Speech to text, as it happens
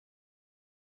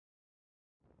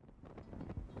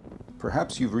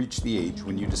Perhaps you've reached the age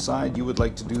when you decide you would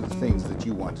like to do the things that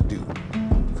you want to do.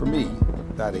 For me,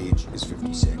 that age is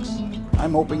 56.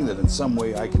 I'm hoping that in some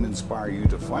way I can inspire you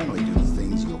to finally do the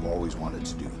things you have always wanted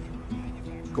to do.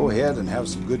 Go ahead and have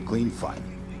some good, clean fun.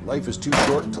 Life is too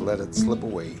short to let it slip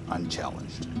away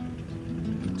unchallenged.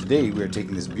 Today we are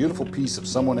taking this beautiful piece of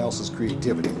someone else's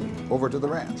creativity over to the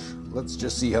ranch. Let's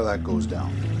just see how that goes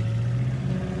down.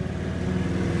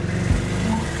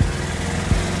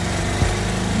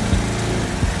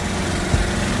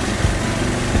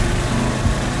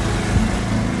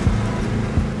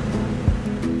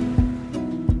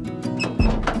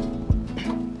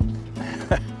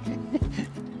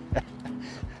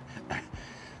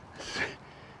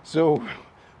 So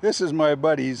this is my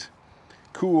buddy's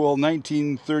cool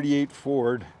 1938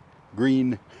 Ford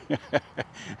green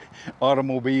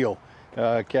automobile,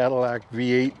 Cadillac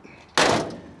V8.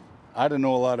 I don't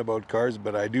know a lot about cars,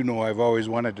 but I do know I've always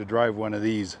wanted to drive one of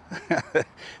these.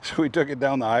 So we took it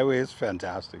down the highway. It's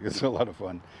fantastic. It's a lot of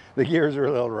fun. The gears are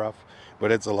a little rough,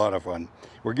 but it's a lot of fun.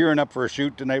 We're gearing up for a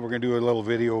shoot tonight. We're going to do a little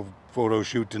video photo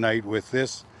shoot tonight with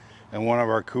this and one of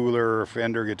our cooler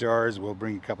Fender guitars. We'll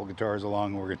bring a couple guitars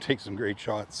along. We're going to take some great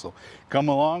shots. So come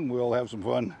along, we'll have some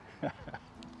fun.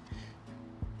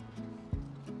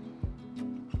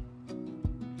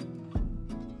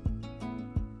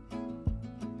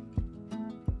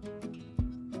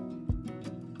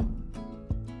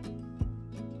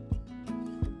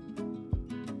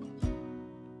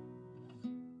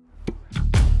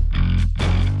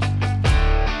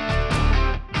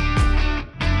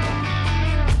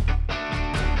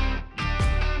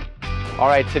 All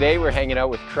right, today we're hanging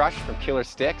out with Krush from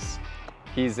KillerStix.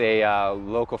 He's a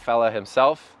local fella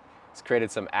himself. He's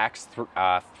created some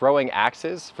throwing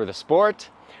axes for the sport.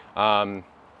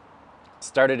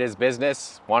 Started his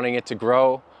business, wanting it to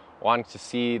grow, wanting to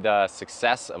see the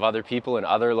success of other people and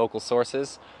other local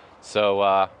sources.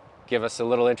 So give us a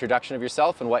little introduction of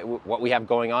yourself and what we have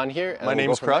going on here. My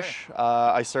name's Krush.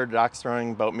 I started axe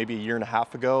throwing about maybe a year and a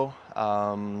half ago.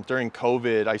 During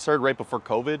COVID, I started right before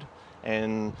COVID.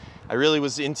 And I really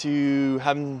was into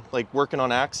working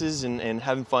on axes and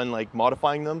having fun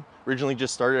modifying them. Originally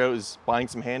just started out as buying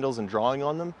some handles and drawing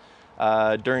on them.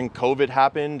 During COVID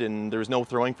happened and there was no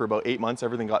throwing for about 8 months.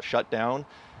 Everything got shut down.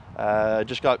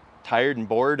 Just got tired and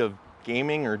bored of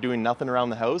gaming or doing nothing around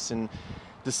the house and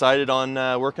decided on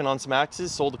working on some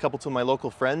axes. Sold a couple to my local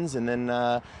friends, and then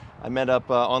I met up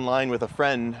online with a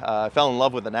friend. I fell in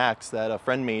love with an axe that a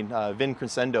friend made. Vin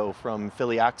Crescendo from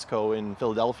Philly Axe Co. in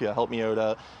Philadelphia helped me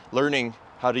out learning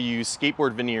how to use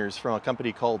skateboard veneers from a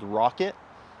company called Rocket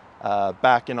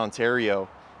back in Ontario.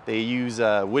 They use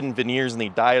wooden veneers and they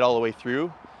dye it all the way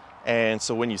through. And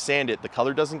so when you sand it, the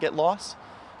color doesn't get lost.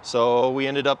 So we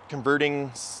ended up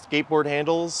converting skateboard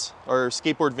handles or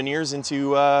skateboard veneers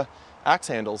into axe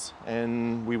handles.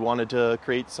 And we wanted to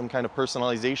create some kind of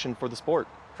personalization for the sport.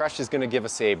 Krush is going to give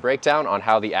us a breakdown on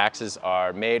how the axes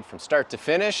are made from start to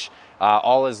finish,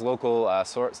 all his local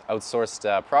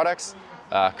outsourced products.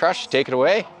 Krush, take it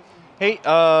away. Hey,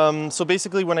 so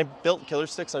basically when I built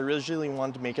KillerStix, I originally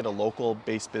wanted to make it a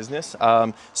local-based business.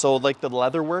 So the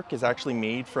leather work is actually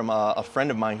made from a friend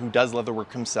of mine who does leather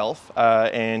work himself,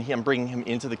 and I'm bringing him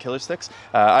into the KillerStix.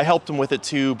 I helped him with it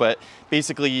too, but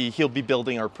basically he'll be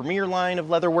building our premier line of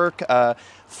leather work.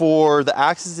 For the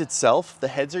axes itself, the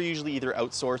heads are usually either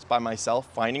outsourced by myself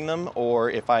finding them, or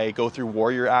if I go through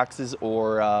Warrior Axes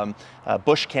or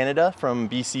Bush Canada from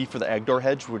BC for the Egdor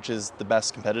hedge, which is the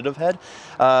best competitive head.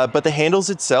 But the handles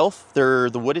itself, the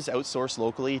wood is outsourced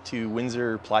locally to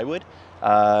Windsor Plywood.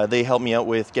 They help me out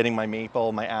with getting my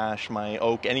maple, my ash, my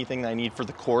oak, anything that I need for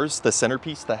the cores, the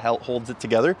centerpiece that holds it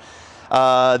together.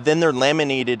 Then they're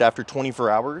laminated after 24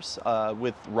 hours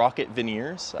with Rocket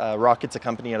veneers. Rocket's a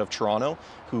company out of Toronto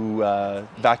who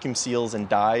vacuum seals and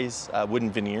dyes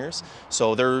wooden veneers.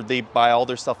 So they buy all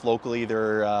their stuff locally.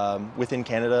 They're within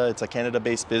Canada. It's a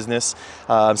Canada-based business.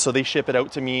 So they ship it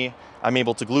out to me. I'm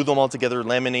able to glue them all together,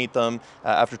 laminate them.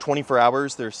 After 24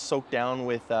 hours, they're soaked down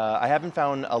with, I haven't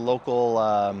found a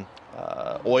local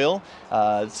oil.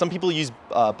 Some people use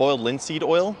boiled linseed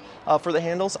oil for the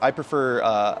handles. I prefer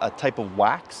a type of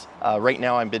wax. Right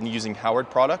now I've been using Howard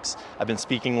products. I've been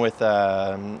speaking with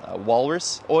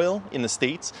walrus oil in the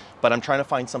States, but I'm trying to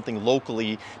find something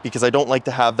locally because I don't like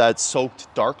to have that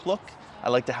soaked dark look. I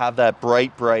like to have that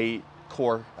bright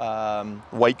core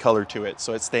white color to it,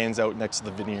 so it stands out next to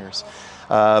the veneers.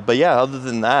 But yeah, other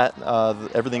than that,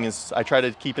 everything is, I try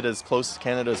to keep it as close to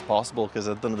Canada as possible because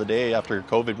at the end of the day, after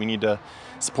COVID, we need to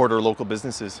support our local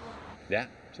businesses. Yeah,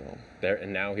 so there,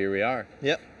 and now here we are.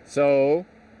 Yep. So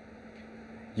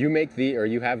you make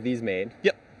you have these made.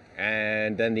 Yep.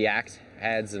 And then the axe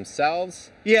heads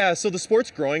themselves. Yeah, so the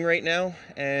sport's growing right now,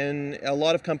 and a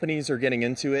lot of companies are getting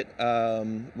into it.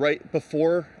 Right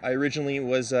before, I originally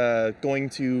was going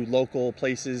to local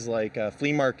places like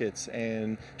flea markets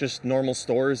and just normal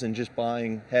stores and just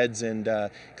buying heads and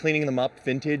cleaning them up,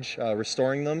 vintage,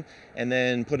 restoring them, and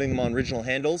then putting them on original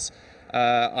handles.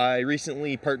 I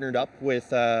recently partnered up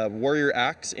with Warrior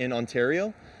Axe in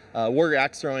Ontario. Warrior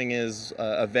Axe Throwing is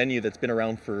a venue that's been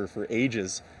around for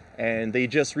ages. And they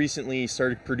just recently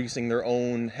started producing their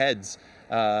own heads.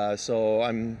 So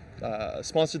I'm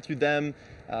sponsored through them.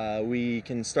 We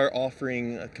can start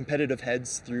offering competitive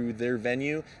heads through their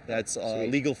venue. That's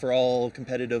legal for all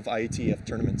competitive IATF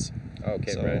tournaments.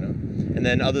 Okay, So, right on. and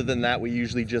then other than that, we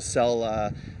usually just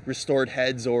sell restored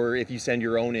heads, or if you send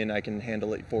your own in, I can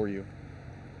handle it for you.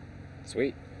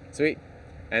 Sweet, sweet.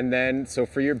 And then, so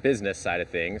for your business side of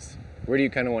things, where do you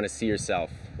kind of want to see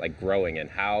yourself like growing, and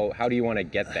how do you want to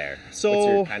get there? So, what's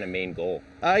your kind of main goal?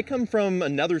 I come from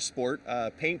another sport,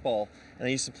 paintball, and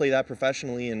I used to play that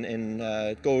professionally and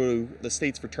go to the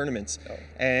States for tournaments. Oh.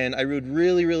 And I would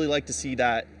really, really like to see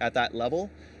that at that level.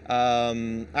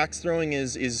 Axe throwing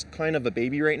is kind of a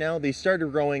baby right now. They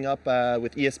started growing up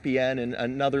with ESPN and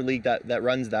another league that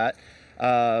runs that.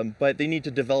 But they need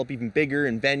to develop even bigger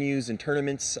in venues and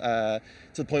tournaments to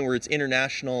the point where it's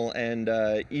international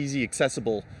and easy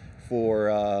accessible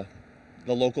for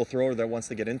the local thrower that wants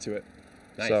to get into it.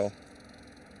 Nice. So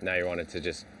now you wanted to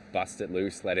just bust it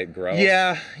loose, let it grow.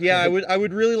 yeah, I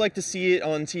would really like to see it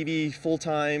on TV full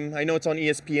time. I know it's on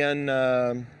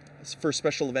ESPN for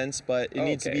special events, but it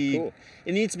needs to be cool.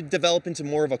 It needs to develop into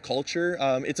more of a culture.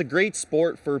 It's a great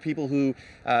sport for people who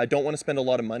don't want to spend a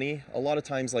lot of money. A lot of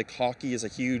times, like hockey is a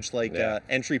huge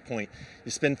entry point. You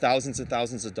spend thousands and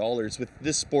thousands of dollars. With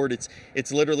this sport,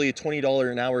 it's literally a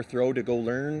 $20 an hour throw to go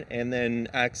learn, and then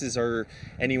axes are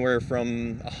anywhere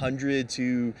from $100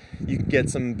 to you can get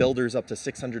some builders up to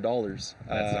 $600.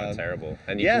 That's not terrible,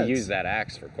 and you can use that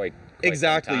axe for quite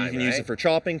exactly. some time, you can right? use it for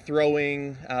chopping,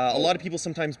 throwing. A lot of people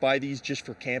sometimes buy these just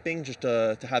for camping, just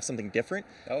to have something different.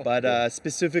 But cool.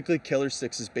 specifically,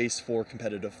 KillerStix is based for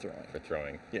competitive throwing. For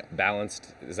throwing. Yeah.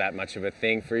 Balanced, is that much of a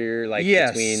thing for your, Yes.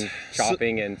 between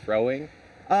chopping and throwing?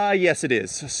 Yes, it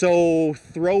is. So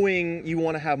throwing, you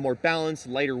want to have more balance,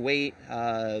 lighter weight,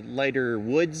 lighter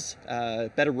woods,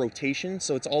 better rotation.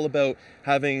 So it's all about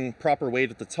having proper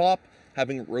weight at the top,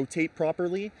 having it rotate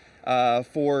properly.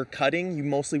 For cutting, you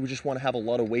mostly would just want to have a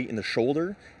lot of weight in the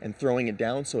shoulder and throwing it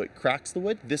down so it cracks the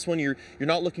wood. This one, you're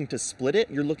not looking to split it,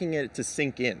 you're looking at it to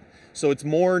sink in. So it's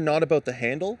more not about the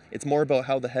handle, it's more about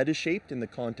how the head is shaped in the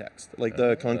context, like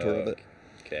the contour of it.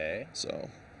 Okay. So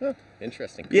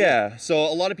interesting. Cool. yeah, so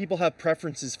a lot of people have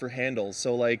preferences for handles.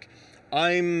 So like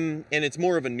and it's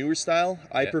more of a newer style.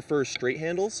 I prefer straight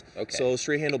handles. Okay. So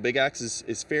straight handle big axe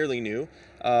is fairly new.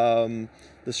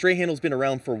 The straight handle's been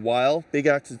around for a while. Big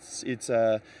axe, it's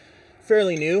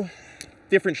fairly new.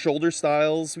 Different shoulder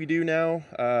styles we do now.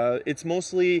 It's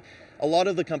mostly, a lot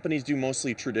of the companies do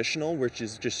mostly traditional, which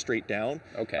is just straight down.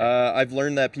 Okay. I've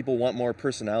learned that people want more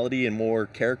personality and more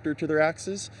character to their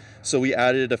axes. So we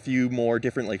added a few more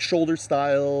different like shoulder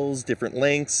styles, different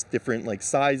lengths, different like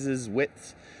sizes,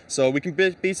 widths. So we can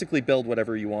basically build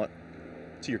whatever you want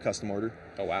to your custom order.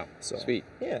 Oh wow. So sweet.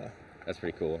 Yeah. That's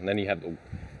pretty cool. And then you have a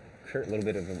little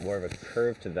bit of more of a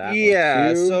curve to that. Yeah.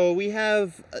 one too. So we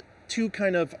have two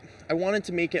kind of. I wanted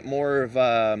to make it more of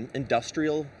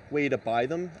industrial way to buy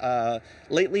them.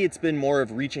 Lately, it's been more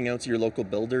of reaching out to your local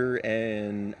builder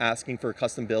and asking for a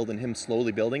custom build and him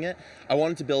slowly building it. I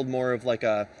wanted to build more of like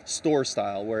a store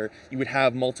style where you would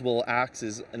have multiple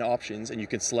axes and options and you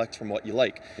could select from what you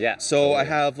like. Yeah. So totally. I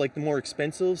have like the more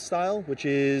expensive style, which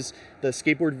is the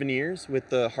skateboard veneers with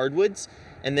the hardwoods.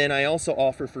 And then I also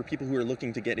offer for people who are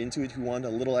looking to get into it, who want a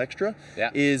little extra,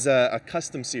 is a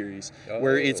custom series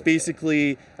where it's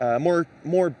basically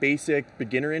more basic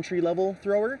beginner entry level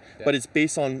thrower, but it's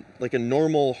based on like a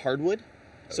normal hardwood.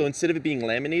 So instead of it being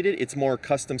laminated, it's more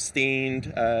custom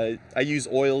stained. I use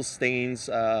oils, stains,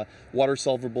 water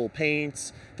solvable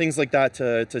paints, things like that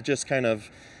to just kind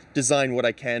of design what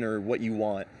I can or what you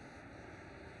want.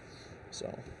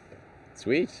 So.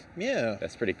 Sweet. Yeah.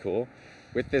 That's pretty cool.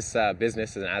 With this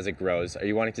business and as it grows, are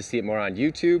you wanting to see it more on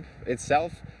YouTube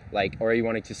itself, or are you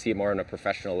wanting to see it more on a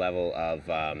professional level of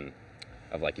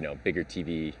like, bigger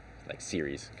TV like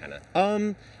series kind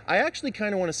of? I actually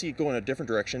kind of want to see it go in a different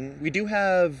direction. We do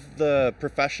have the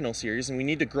professional series and we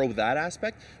need to grow that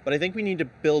aspect, but I think we need to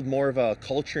build more of a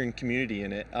culture and community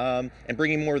in it, and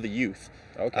bring in more of the youth.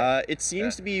 Okay. It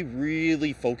seems to be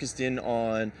really focused in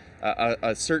on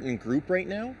a certain group right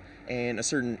now. And a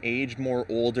certain age, more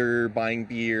older, buying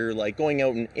beer, like going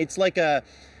out, and it's like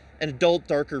an adult,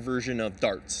 darker version of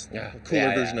darts. Yeah. A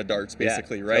cooler version of darts,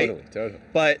 basically, yeah, right? Totally.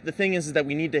 But the thing is that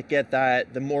we need to get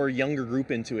the more younger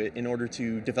group into it in order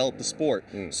to develop the sport.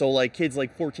 So like kids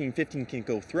like 14, 15 can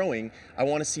go throwing. I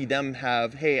want to see them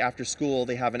have, hey, after school,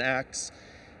 they have an axe.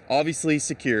 Obviously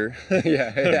secure.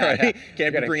 Right?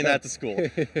 Can't be bringing that to school.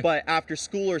 But after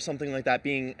school or something like that,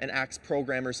 being an axe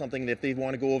program or something, if they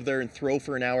want to go over there and throw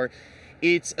for an hour,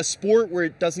 it's a sport where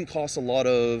it doesn't cost a lot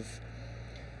of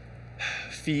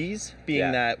fees,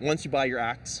 being that once you buy your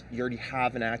axe, you already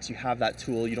have an axe, you have that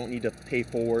tool, you don't need to pay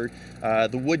forward.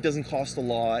 The wood doesn't cost a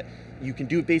lot. You can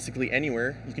do it basically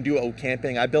anywhere. You can do it out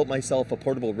camping. I built myself a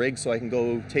portable rig so I can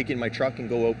go take in my truck and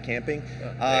go out camping.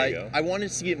 There you go. I wanted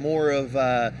to see it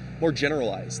more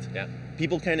generalized. Yeah.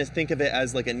 People kind of think of it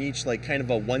as like a niche, like kind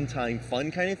of a one-time fun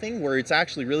kind of thing, where it's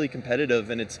actually really competitive,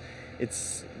 and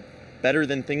it's better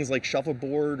than things like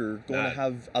shuffleboard or going to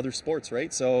have other sports,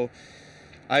 right? So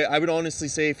I would honestly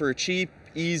say for a cheap,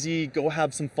 easy, go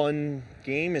have some fun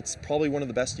game, it's probably one of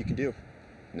the best you can do.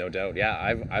 No doubt.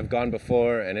 Yeah, I've gone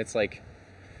before, and it's like,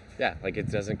 like it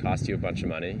doesn't cost you a bunch of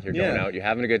money. You're going out, you're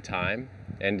having a good time,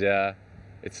 and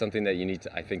it's something that you need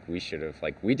to. I think we should have,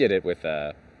 like, we did it with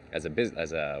as a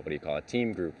what do you call it,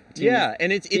 team group.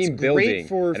 And it's great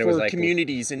for like,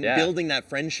 communities and building that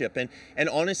friendship. And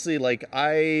honestly, like,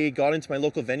 I got into my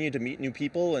local venue to meet new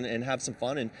people and have some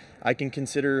fun, and I can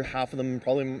consider half of them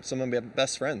probably some of my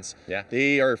best friends. Yeah.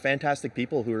 They are fantastic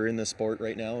people who are in this sport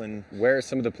right now. And where are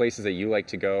some of the places that you like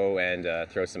to go and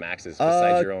throw some axes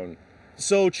besides your own?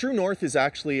 So True North is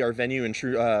actually our venue in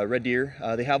Red Deer.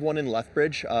 They have one in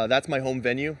Lethbridge. That's my home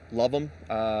venue. Love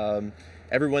them.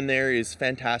 Everyone there is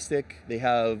fantastic. They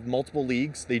have multiple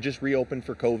leagues. They just reopened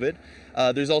for COVID.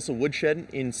 There's also Woodshed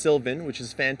in Sylvan, which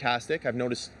is fantastic. I've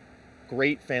noticed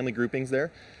great family groupings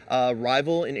there.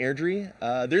 Rival in Airdrie.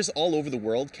 There's all over the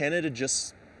world. Canada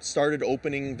just started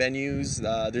opening venues.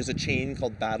 There's a chain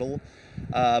called Battle.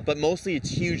 But mostly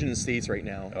it's huge in the States right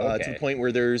now, to the point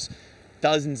where there's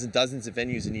dozens and dozens of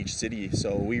venues in each city,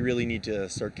 so we really need to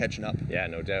start catching up. Yeah,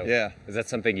 no doubt. Yeah. Is that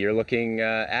something you're looking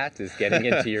at, is getting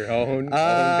into your own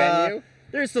venue?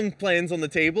 There's some plans on the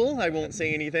table. I won't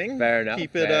say anything. Fair enough.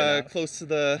 Keep it close to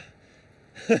the...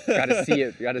 Gotta see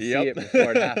it. Gotta see it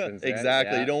before it happens. Right?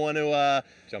 Exactly. You don't want to...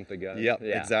 jump the gun. Yep,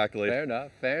 exactly. Fair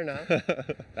enough.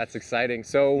 That's exciting.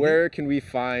 So where can we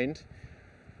find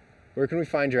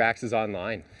your axes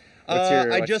online?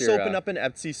 I just opened up an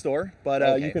Etsy store,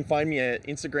 but you can find me at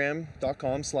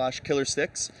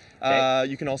instagram.com/KillerStix.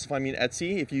 You can also find me at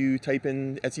Etsy if you type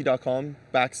in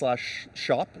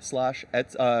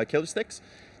etsy.com/shop/KillerStix.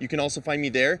 You can also find me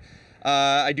there.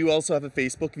 I do also have a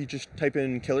Facebook if you just type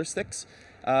in KillerStix.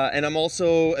 And I'm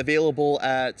also available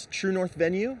at True North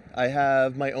venue. I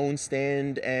have my own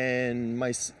stand and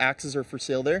my axes are for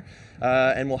sale there.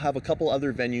 And we'll have a couple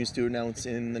other venues to announce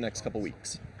in the next couple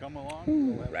weeks. Come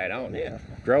along. Right on. Yeah.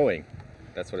 Growing.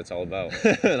 That's what it's all about.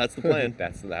 That's the plan.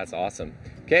 That's awesome.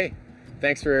 Okay.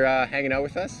 Thanks for hanging out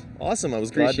with us. Awesome. I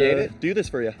was glad to do this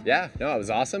for you. Yeah. No, it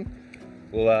was awesome.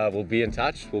 We'll be in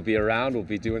touch. We'll be around. We'll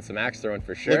be doing some axe throwing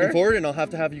for sure. Looking forward, and I'll have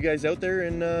to have you guys out there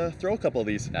and throw a couple of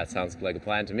these. That sounds like a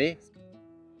plan to me.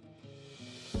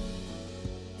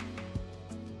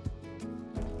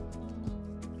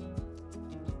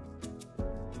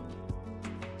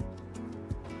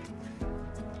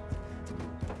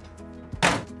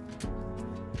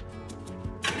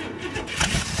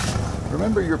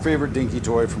 Remember your favorite dinky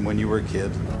toy from when you were a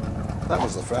kid? That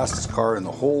was the fastest car in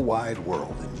the whole wide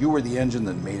world, and you were the engine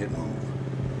that made it move.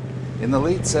 In the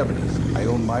late 70s, I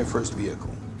owned my first vehicle,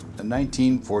 a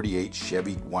 1948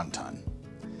 Chevy 1-ton.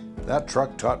 That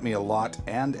truck taught me a lot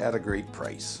and at a great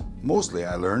price. Mostly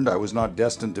I learned I was not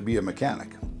destined to be a mechanic,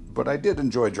 but I did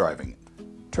enjoy driving it.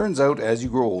 Turns out as you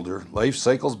grow older, life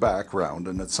cycles back round,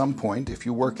 and at some point, if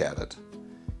you work at it,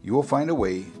 you will find a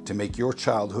way to make your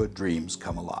childhood dreams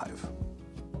come alive.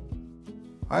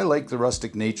 I like the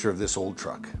rustic nature of this old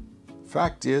truck.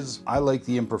 Fact is, I like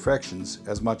the imperfections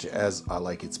as much as I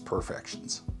like its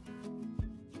perfections.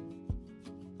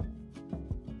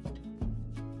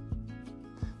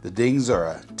 The dings are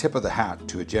a tip of the hat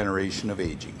to a generation of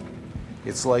aging.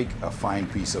 It's like a fine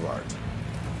piece of art.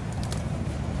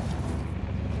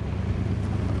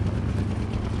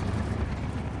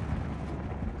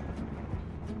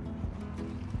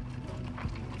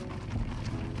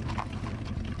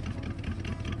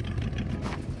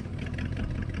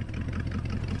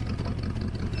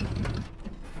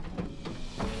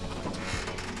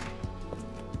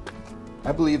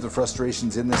 I believe the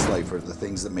frustrations in this life are the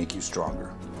things that make you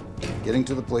stronger. Getting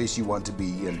to the place you want to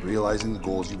be and realizing the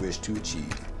goals you wish to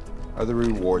achieve are the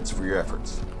rewards for your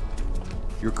efforts.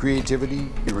 Your creativity,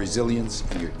 your resilience,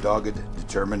 and your dogged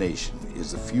determination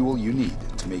is the fuel you need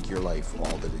to make your life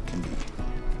all that it can be.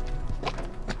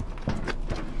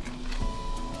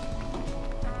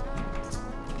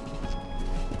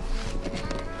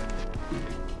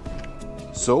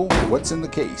 So, what's in the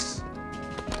case?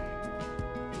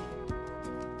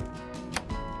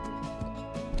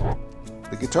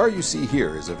 The guitar you see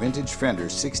here is a vintage Fender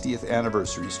 60th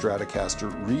anniversary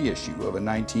Stratocaster reissue of a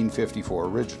 1954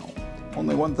 original.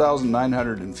 Only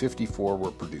 1,954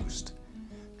 were produced.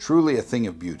 Truly a thing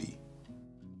of beauty.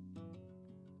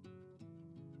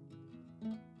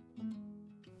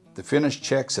 The finished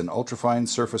checks and ultrafine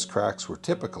surface cracks were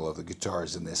typical of the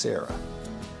guitars in this era.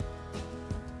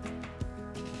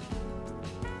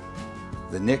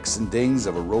 The nicks and dings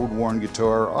of a road-worn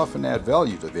guitar often add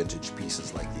value to vintage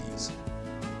pieces like these.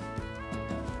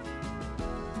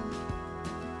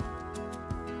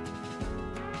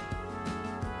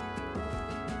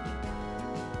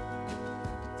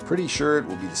 Pretty sure it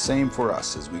will be the same for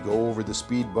us as we go over the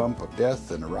speed bump of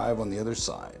death and arrive on the other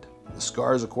side. The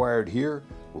scars acquired here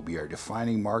will be our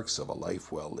defining marks of a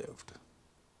life well lived.